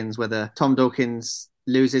Dawkins, whether Tom Dawkins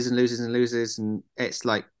loses and loses and loses, and it's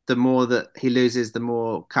like the more that he loses, the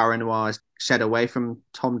more Cara Noir is shed away from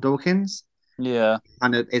Tom Dawkins. Yeah.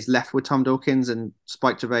 And it is left with Tom Dawkins, and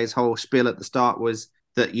Spike Gervais' whole spiel at the start was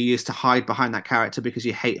that you used to hide behind that character because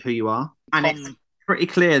you hate who you are. And it's pretty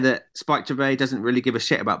clear that Spike Gervais doesn't really give a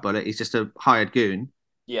shit about Bullet. He's just a hired goon.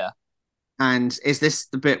 Yeah. And is this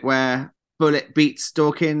the bit where Bullet beats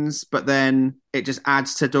Dawkins, but then it just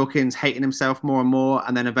adds to Dawkins hating himself more and more,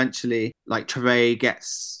 and then eventually, like, Gervais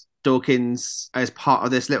gets Dawkins as part of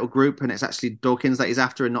this little group, and it's actually Dawkins that he's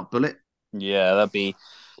after and not Bullet? Yeah, that'd be...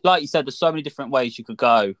 Like you said, there's so many different ways you could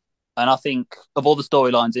go. And I think of all the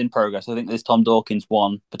storylines in progress, I think this Tom Dawkins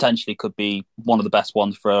one potentially could be one of the best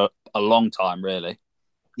ones for a long time, really.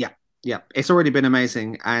 Yeah, it's already been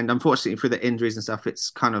amazing. And unfortunately, through the injuries and stuff, it's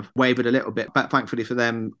kind of wavered a little bit. But thankfully for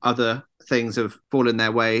them, other things have fallen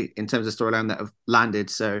their way in terms of storyline that have landed.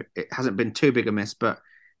 So it hasn't been too big a miss. But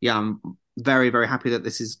yeah, I'm very, very happy that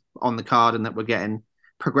this is on the card and that we're getting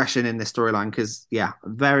progression in this storyline because, yeah,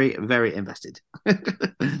 very, very invested.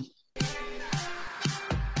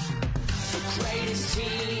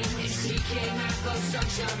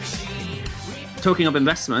 Talking of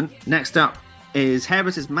investment, next up is Hair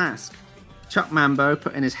vs. Mask. Chuck Mambo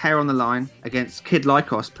putting his hair on the line against Kid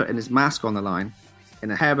Lycos putting his mask on the line in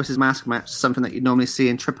a Hair vs. Mask match, something that you normally see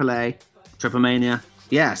in AAA, Triple Mania.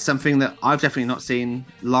 Yeah, something that I've definitely not seen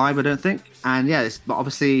live, I don't think. And yeah, but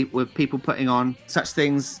obviously with people putting on such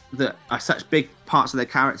things that are such big parts of their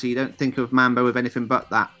character, you don't think of Mambo with anything but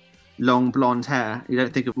that long blonde hair. You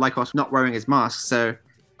don't think of Lycos not wearing his mask. So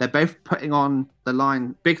they're both putting on the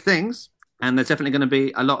line big things. And there's definitely going to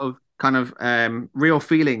be a lot of kind of real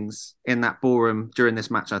feelings in that ballroom during this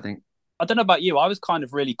match, I think. I don't know about you. I was kind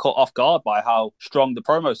of really caught off guard by how strong the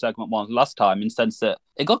promo segment was last time, in the sense that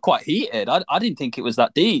it got quite heated. I didn't think it was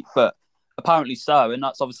that deep, but apparently so. And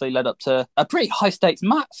that's obviously led up to a pretty high stakes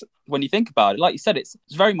match when you think about it. Like you said, it's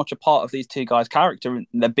very much a part of these two guys' character and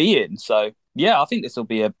their being. So yeah, I think this will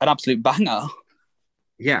be an absolute banger.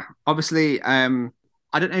 Yeah, obviously, I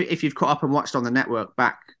don't know if you've caught up and watched on the network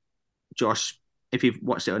back, Josh, if you've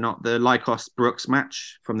watched it or not, the Lycos Brooks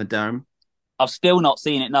match from the Dome. I've still not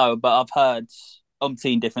seen it, no, but I've heard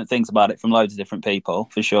umpteen different things about it from loads of different people,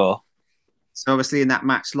 for sure. So obviously in that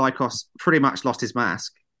match, Lycos pretty much lost his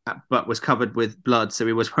mask, but was covered with blood, so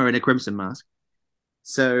he was wearing a crimson mask.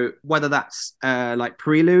 So whether that's like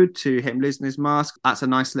prelude to him losing his mask, that's a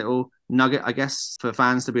nice little nugget, I guess, for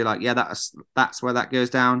fans to be like, yeah, that's where that goes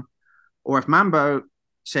down. Or if Mambo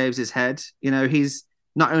shaves his head, he's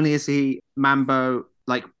not only is he Mambo,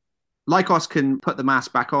 like Lycos can put the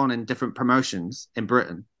mask back on in different promotions in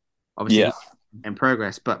Britain, obviously in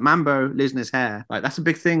progress, but Mambo losing his hair, like that's a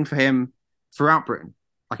big thing for him throughout Britain.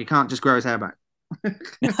 Like he can't just grow his hair back.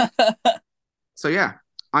 So yeah,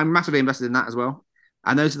 I'm massively invested in that as well.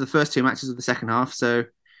 And those are the first two matches of the second half. So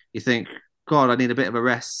you think, God, I need a bit of a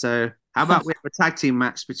rest. So how about we have a tag team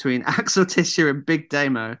match between Axel Tischer and Big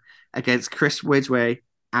Damo against Chris Ridgway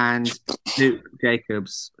and Luke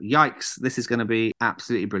Jacobs. Yikes, this is going to be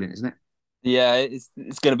absolutely brilliant, isn't it? Yeah, it's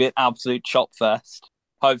going to be an absolute chop fest.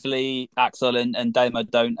 Hopefully Axel and Damo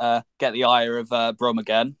don't get the ire of Brum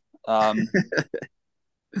again,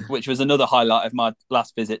 which was another highlight of my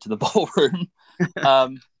last visit to the ballroom.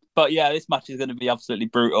 But yeah, this match is going to be absolutely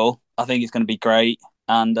brutal. I think it's going to be great.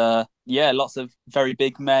 And yeah, lots of very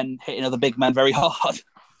big men hitting other big men very hard.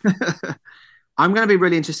 I'm going to be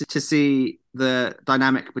really interested to see the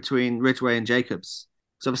dynamic between Ridgway and Jacobs.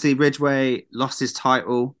 So obviously Ridgway lost his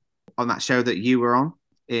title on that show that you were on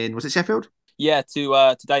was it Sheffield? Yeah,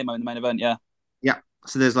 to Damo in the main event, yeah. Yeah,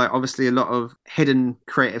 so there's like obviously a lot of hidden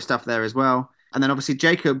creative stuff there as well. And then obviously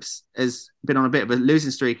Jacobs has been on a bit of a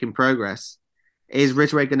losing streak in progress. Is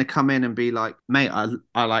Ridgway going to come in and be like, mate,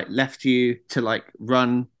 I like left you to like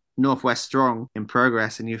run Northwest Strong in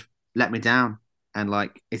progress and you've let me down? And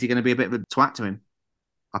like, is he going to be a bit of a twat to him?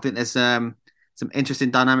 I think there's some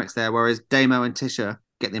interesting dynamics there, whereas Damo and Tisha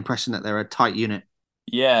get the impression that they're a tight unit.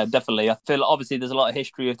 Yeah, definitely. I feel obviously there's a lot of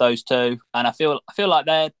history with those two, and I feel like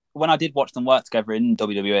they're, when I did watch them work together in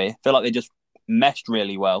WWE, I feel like they just meshed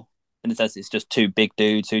really well. In the sense, it's just two big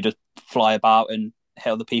dudes who just fly about and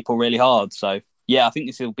hit other people really hard. So yeah, I think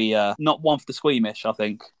this will be not one for the squeamish, I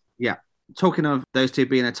think. Yeah. Talking of those two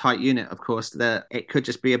being a tight unit, of course, it could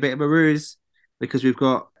just be a bit of a ruse because we've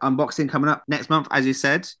got Unboxing coming up next month, as you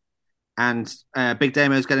said, and Big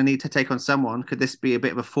Damo is going to need to take on someone. Could this be a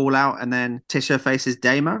bit of a fallout and then Tisha faces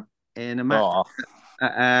Damo in a match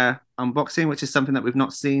at Unboxing, which is something that we've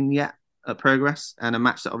not seen yet at Progress, and a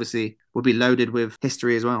match that obviously will be loaded with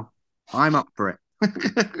history as well. I'm up for it.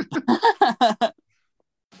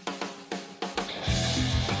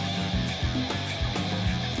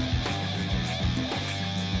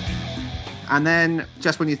 And then,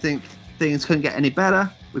 just when you think things couldn't get any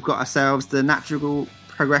better, we've got ourselves the Natural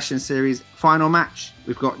Progression Series final match.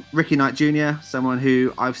 We've got Ricky Knight Jr., someone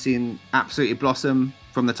who I've seen absolutely blossom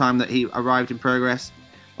from the time that he arrived in Progress.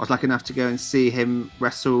 I was lucky enough to go and see him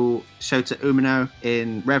wrestle Shota Umino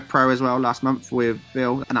in Rev Pro as well last month with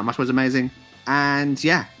Bill, and that match was amazing. And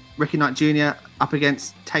yeah, Ricky Knight Jr. up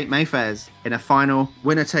against Tate Mayfairs in a final.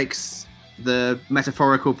 Winner takes the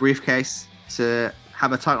metaphorical briefcase to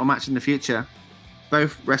have a title match in the future.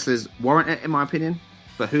 Both wrestlers warrant it, in my opinion,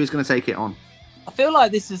 but who's going to take it on? I feel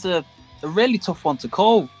like this is a really tough one to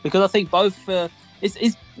call because I think both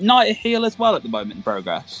is Knight a heel as well at the moment in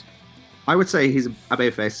Progress. I would say he's a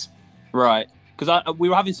babyface, right? Because we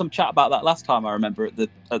were having some chat about that last time. I remember at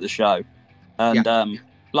the show, and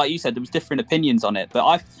like you said, there was different opinions on it.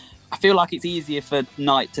 But I feel like it's easier for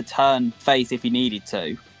Knight to turn face if he needed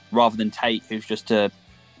to, rather than Tate, who's just a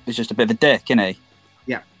bit of a dick, isn't he?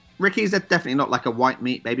 Yeah, Ricky's definitely not like a white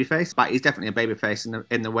meat babyface, but he's definitely a babyface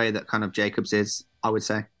in the way that kind of Jacobs is, I would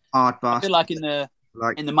say. Hard bastard. I feel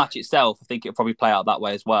like in the match itself, I think it'll probably play out that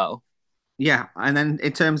way as well. Yeah, and then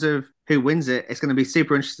in terms of who wins it, it's going to be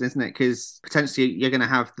super interesting, isn't it? Because potentially you're going to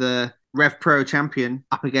have the Rev Pro champion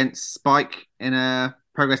up against Spike in a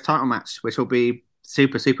Progress title match, which will be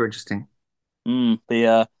super, super interesting. I'm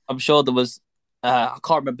sure there was, I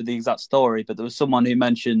can't remember the exact story, but there was someone who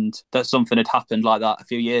mentioned that something had happened like that a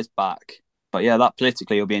few years back. But yeah, that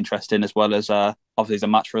politically will be interesting as well as obviously it's a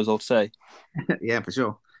match for us all to see. Yeah, for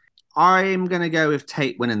sure. I'm going to go with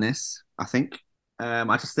Tate winning this, I think.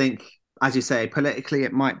 I just think, as you say, politically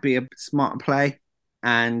it might be a smart play.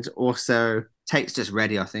 And also, Tate's just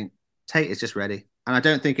ready, I think. Tate is just ready. And I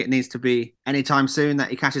don't think it needs to be anytime soon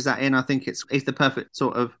that he cashes that in. I think he's the perfect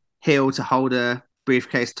sort of heel to hold a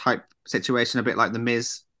briefcase type situation, a bit like The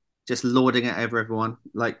Miz, just lording it over everyone,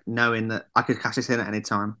 like knowing that I could cash this in at any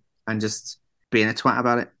time and just being a twat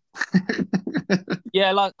about it.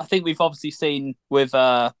 Yeah, like I think we've obviously seen with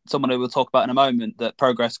someone who we'll talk about in a moment that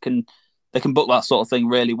Progress can book that sort of thing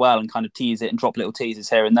really well and kind of tease it and drop little teases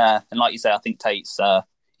here and there. And like you say, I think Tate's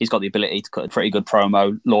he's got the ability to cut a pretty good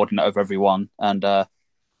promo, lording it over everyone, and I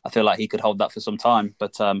feel like he could hold that for some time.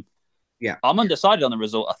 But yeah, I'm undecided on the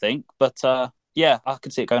result, I think. But yeah, I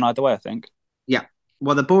could see it going either way, I think. Yeah.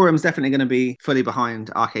 Well, the ballroom's definitely going to be fully behind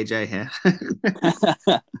RKJ here,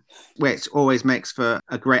 which always makes for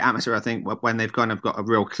a great atmosphere, I think, when they've kind of got a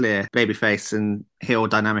real clear babyface and heel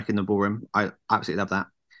dynamic in the ballroom. I absolutely love that.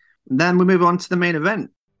 Then we move on to the main event.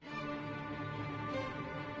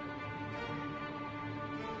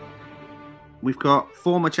 We've got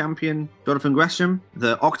former champion Jonathan Gresham,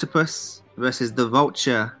 the Octopus, versus the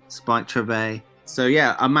Vulture, Spike Trivet. So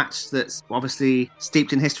yeah, a match that's obviously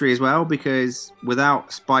steeped in history as well, because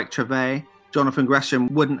without Spike Trivet, Jonathan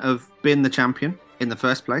Gresham wouldn't have been the champion in the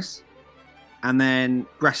first place. And then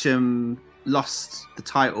Gresham lost the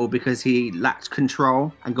title because he lacked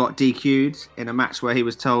control and got DQ'd in a match where he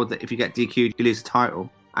was told that if you get DQ'd, you lose the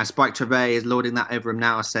title. And Spike Trivet is lording that over him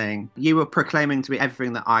now, saying, you were proclaiming to be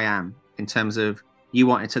everything that I am, in terms of you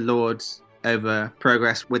wanted to lord over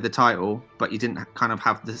Progress with the title, but you didn't kind of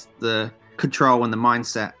have the control and the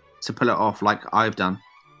mindset to pull it off like I've done.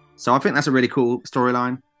 So I think that's a really cool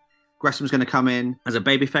storyline. Gresham's going to come in as a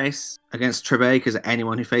babyface against Trivet, because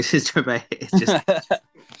anyone who faces Trivet is just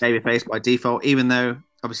babyface by default, even though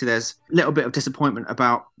obviously there's a little bit of disappointment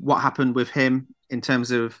about what happened with him in terms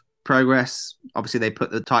of Progress. Obviously they put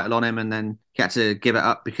the title on him and then he had to give it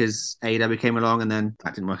up because AEW came along, and then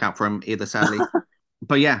that didn't work out for him either, sadly.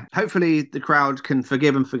 But yeah, hopefully the crowd can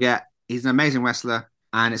forgive and forget. He's an amazing wrestler,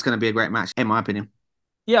 and it's going to be a great match, in my opinion.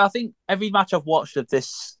 Yeah, I think every match I've watched of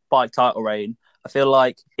this Spike title reign, I feel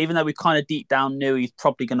like even though we kind of deep down knew he's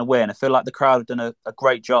probably going to win, I feel like the crowd have done a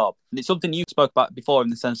great job. And it's something you spoke about before in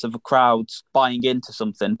the sense of the crowds buying into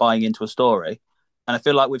something, buying into a story. And I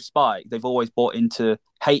feel like with Spike, they've always bought into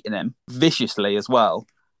hating him viciously as well,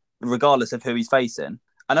 regardless of who he's facing.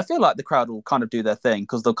 And I feel like the crowd will kind of do their thing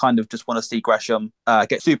because they'll kind of just want to see Gresham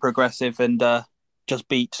get super aggressive and just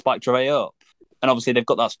beat Spike Trivet up. And obviously they've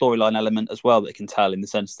got that storyline element as well that they can tell in the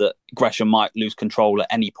sense that Gresham might lose control at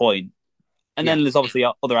any point. And then there's obviously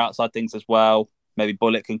other outside things as well. Maybe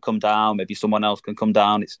Bullet can come down. Maybe someone else can come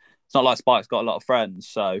down. It's not like Spike's got a lot of friends.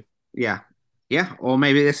 So Yeah. Or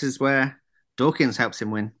maybe this is where Dawkins helps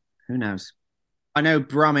him win. Who knows? I know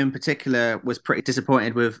Brum in particular was pretty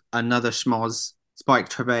disappointed with another schmoz Spike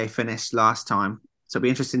Trivet finish last time. So it'll be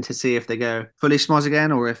interesting to see if they go fully schmoz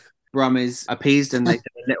again or if Brum is appeased and they do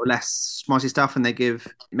a little less schmozzy stuff and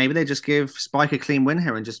maybe they just give Spike a clean win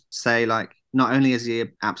here and just say, like, not only is he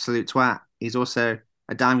an absolute twat, he's also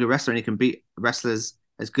a damn good wrestler and he can beat wrestlers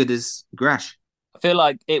as good as Gresh. I feel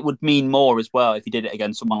like it would mean more as well if he did it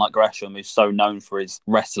against someone like Gresham, who's so known for his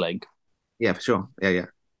wrestling. Yeah, for sure.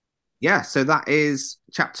 Yeah, so that is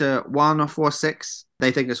chapter 146.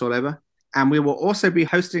 They think it's all over. And we will also be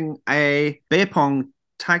hosting a beer pong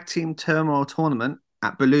tag team turmoil tournament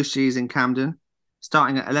at Belushi's in Camden,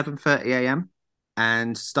 starting at 11:30 a.m.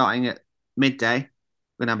 and starting at midday.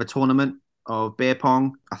 We're going to have a tournament of beer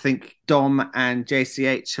pong. I think Dom and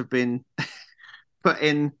JCH have been put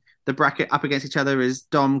in the bracket up against each other as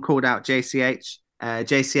Dom called out JCH.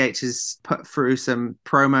 JCH has put through some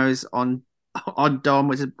promos on Dom,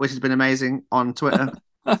 which has been amazing on Twitter.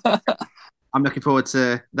 I'm looking forward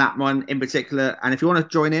to that one in particular. And if you want to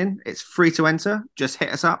join in, it's free to enter. Just hit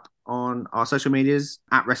us up on our social medias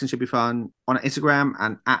at Wrestling Should Be Fun on Instagram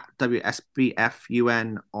and at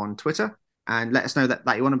WSBFUN on Twitter. And let us know that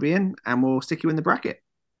you want to be in and we'll stick you in the bracket.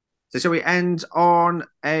 So shall we end on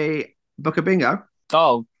a Booker Bingo?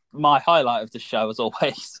 Oh, my highlight of the show as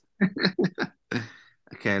always.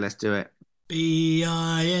 Okay, let's do it.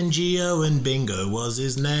 Bingo and Bingo was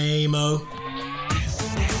his name, oh.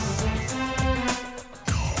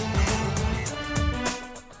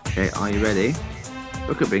 Okay, are you ready?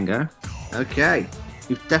 Booker Bingo. Okay,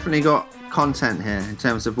 you've definitely got content here in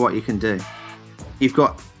terms of what you can do. You've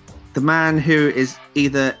got the man who is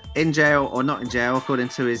either in jail or not in jail, according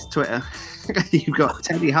to his Twitter. You've got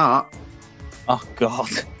Teddy Hart. Oh, God.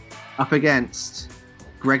 Up against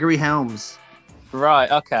Gregory Helms.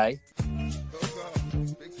 Right, okay.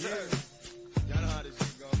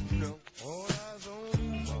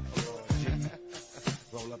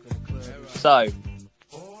 So,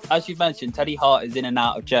 as you've mentioned, Teddy Hart is in and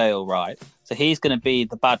out of jail, right? So he's going to be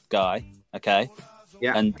the bad guy, okay?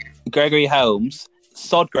 Yeah. And Gregory Helms,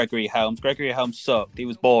 Gregory Helms sucked. He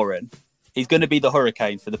was boring. He's going to be the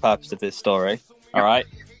Hurricane for the purpose of this story, all right?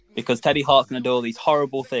 Because Teddy Hart's going to do all these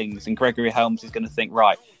horrible things and Gregory Helms is going to think,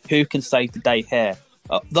 right, who can save the day here?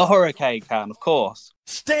 The Hurricane can, of course.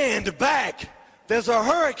 Stand back! There's a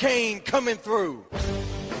hurricane coming through!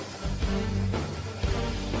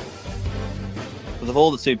 Because of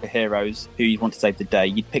all the superheroes who you'd want to save the day,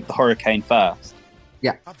 you'd pick the Hurricane first.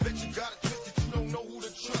 Yeah.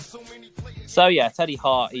 So yeah, Teddy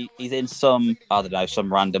Hart, he's in some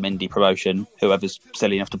random indie promotion, whoever's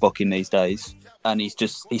silly enough to book him these days. And he's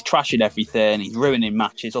trashing everything. He's ruining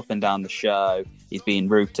matches up and down the show. He's being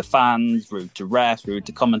rude to fans, rude to refs, rude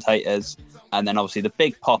to commentators. And then obviously the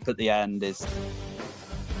big pop at the end is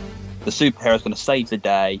the superhero's going to save the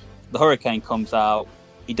day. The Hurricane comes out.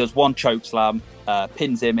 He does one choke slam,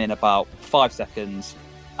 pins him in about 5 seconds.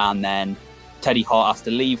 And then Teddy Hart has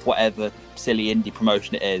to leave whatever silly indie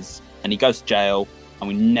promotion it is. And he goes to jail. And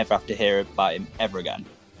we never have to hear about him ever again.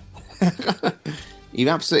 You've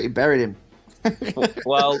absolutely buried him.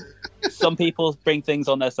 Well, some people bring things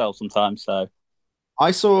on themselves sometimes, so.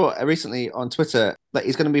 I saw recently on Twitter that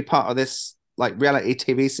he's going to be part of this like reality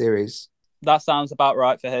TV series. That sounds about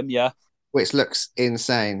right for him, yeah. Which looks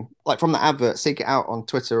insane. Like from the advert, seek it out on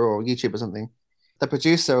Twitter or YouTube or something. The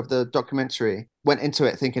producer of the documentary went into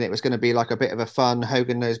it thinking it was going to be like a bit of a fun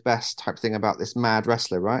Hogan Knows Best type thing about this mad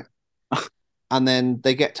wrestler, right? And then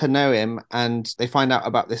they get to know him and they find out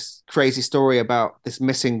about this crazy story about this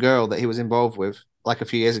missing girl that he was involved with like a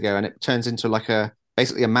few years ago. And it turns into like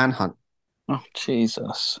basically a manhunt. Oh,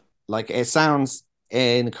 Jesus. Like it sounds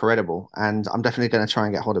incredible. And I'm definitely going to try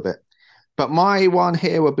and get hold of it. But my one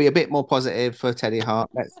here would be a bit more positive for Teddy Hart.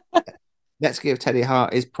 Let's give Teddy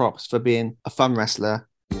Hart his props for being a fun wrestler.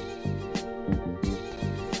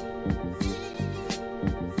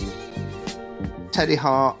 Teddy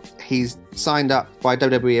Hart, he's signed up by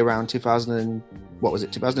WWE around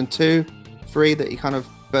 2002, 3 that he kind of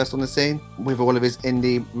burst on the scene with all of his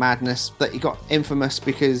indie madness, that he got infamous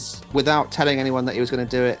because without telling anyone that he was going to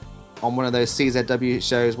do it on one of those CZW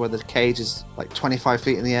shows where the cage is like 25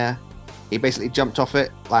 feet in the air, he basically jumped off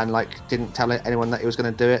it and like didn't tell anyone that he was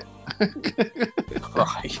going to do it.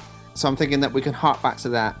 Right. So I'm thinking that we can hark back to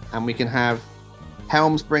that, and we can have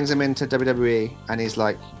Helms brings him into WWE and he's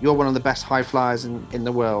like, you're one of the best high flyers in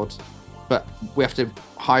the world, but we have to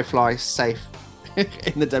high fly safe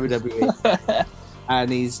in the WWE. And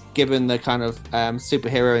he's given the kind of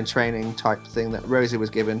superhero in training type thing that Rosie was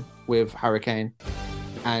given with Hurricane.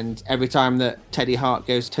 And every time that Teddy Hart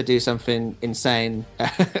goes to do something insane,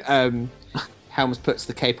 Helms puts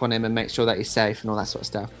the cape on him and makes sure that he's safe and all that sort of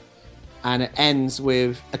stuff. And it ends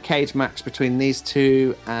with a cage match between these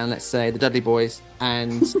two and, let's say, the Dudley Boys.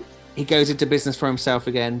 And he goes into business for himself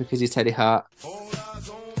again because he's Teddy Hart.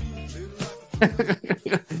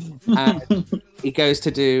 And he goes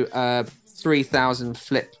to do a 3,000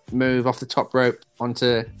 flip move off the top rope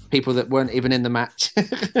onto people that weren't even in the match.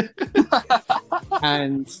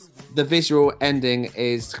 And the visual ending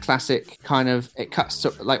is classic, kind of, it cuts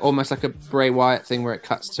to like almost like a Bray Wyatt thing where it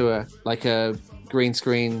cuts to a green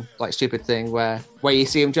screen like stupid thing where you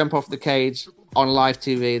see him jump off the cage on live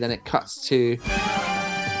TV, then it cuts to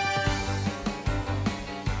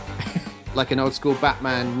like an old school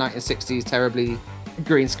Batman 1960s terribly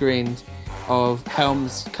green screened of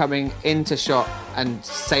Helms coming into shot and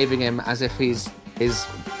saving him as if he's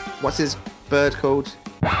what's his bird called?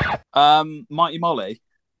 Mighty Molly.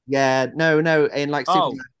 Yeah, no, in like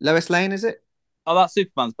Superman. Lois Lane, is it? Oh, that's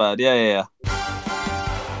Superman's bird. Yeah.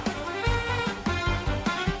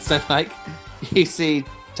 So, like, you see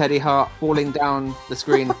Teddy Hart falling down the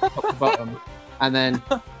screen top to bottom, and then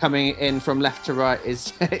coming in from left to right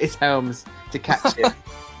is Helms to catch him.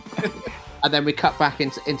 And then we cut back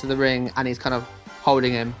into the ring, and he's kind of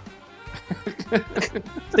holding him.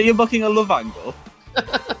 So you're booking a love angle?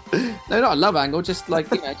 No, not a love angle, just like,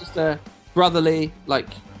 just a brotherly, like,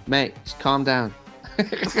 mate, just calm down.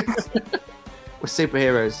 We're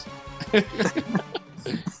superheroes.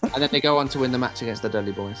 And then they go on to win the match against the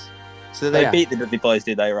Dudley Boys. So they beat the Dudley Boys,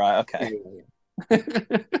 did they? Right, okay.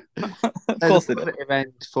 Of course they did. An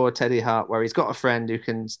event for Teddy Hart where he's got a friend who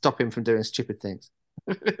can stop him from doing stupid things.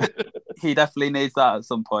 He definitely needs that at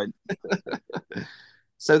some point.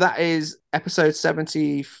 So that is episode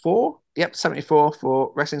 74. Yep, 74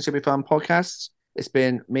 for Wrestling Should Be Fun podcasts. It's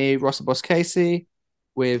been me, Ross the Boss Casey,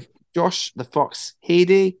 with Josh the Fox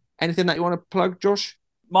Heedy. Anything that you want to plug, Josh?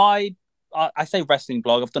 I say wrestling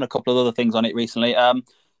blog. I've done a couple of other things on it recently.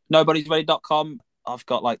 Nobodiesready.com. I've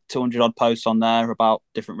got like 200 odd posts on there about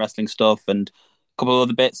different wrestling stuff and a couple of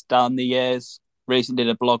other bits down the years. Recently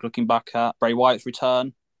did a blog looking back at Bray Wyatt's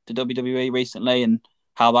return to WWE recently and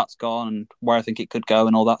how that's gone and where I think it could go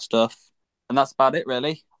and all that stuff. And that's about it,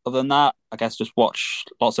 really. Other than that, I guess just watch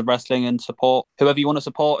lots of wrestling and support whoever you want to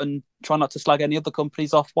support and try not to slag any other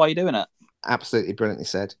companies off while you're doing it. Absolutely brilliantly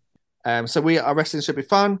said. So we are Wrestling Should Be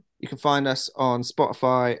Fun. You can find us on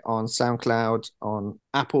Spotify, on SoundCloud, on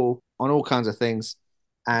Apple, on all kinds of things.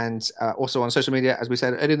 And also on social media, as we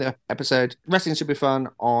said earlier in the episode, Wrestling Should Be Fun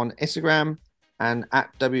on Instagram and at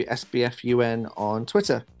WSBFUN on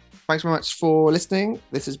Twitter. Thanks very much for listening.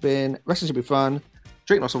 This has been Wrestling Should Be Fun.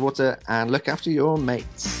 Drink lots of water and look after your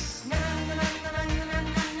mates.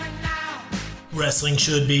 Wrestling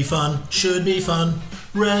should be fun, should be fun.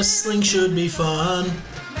 Wrestling should be fun.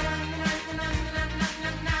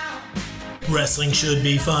 Wrestling should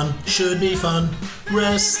be fun, should be fun.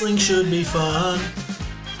 Wrestling should be fun.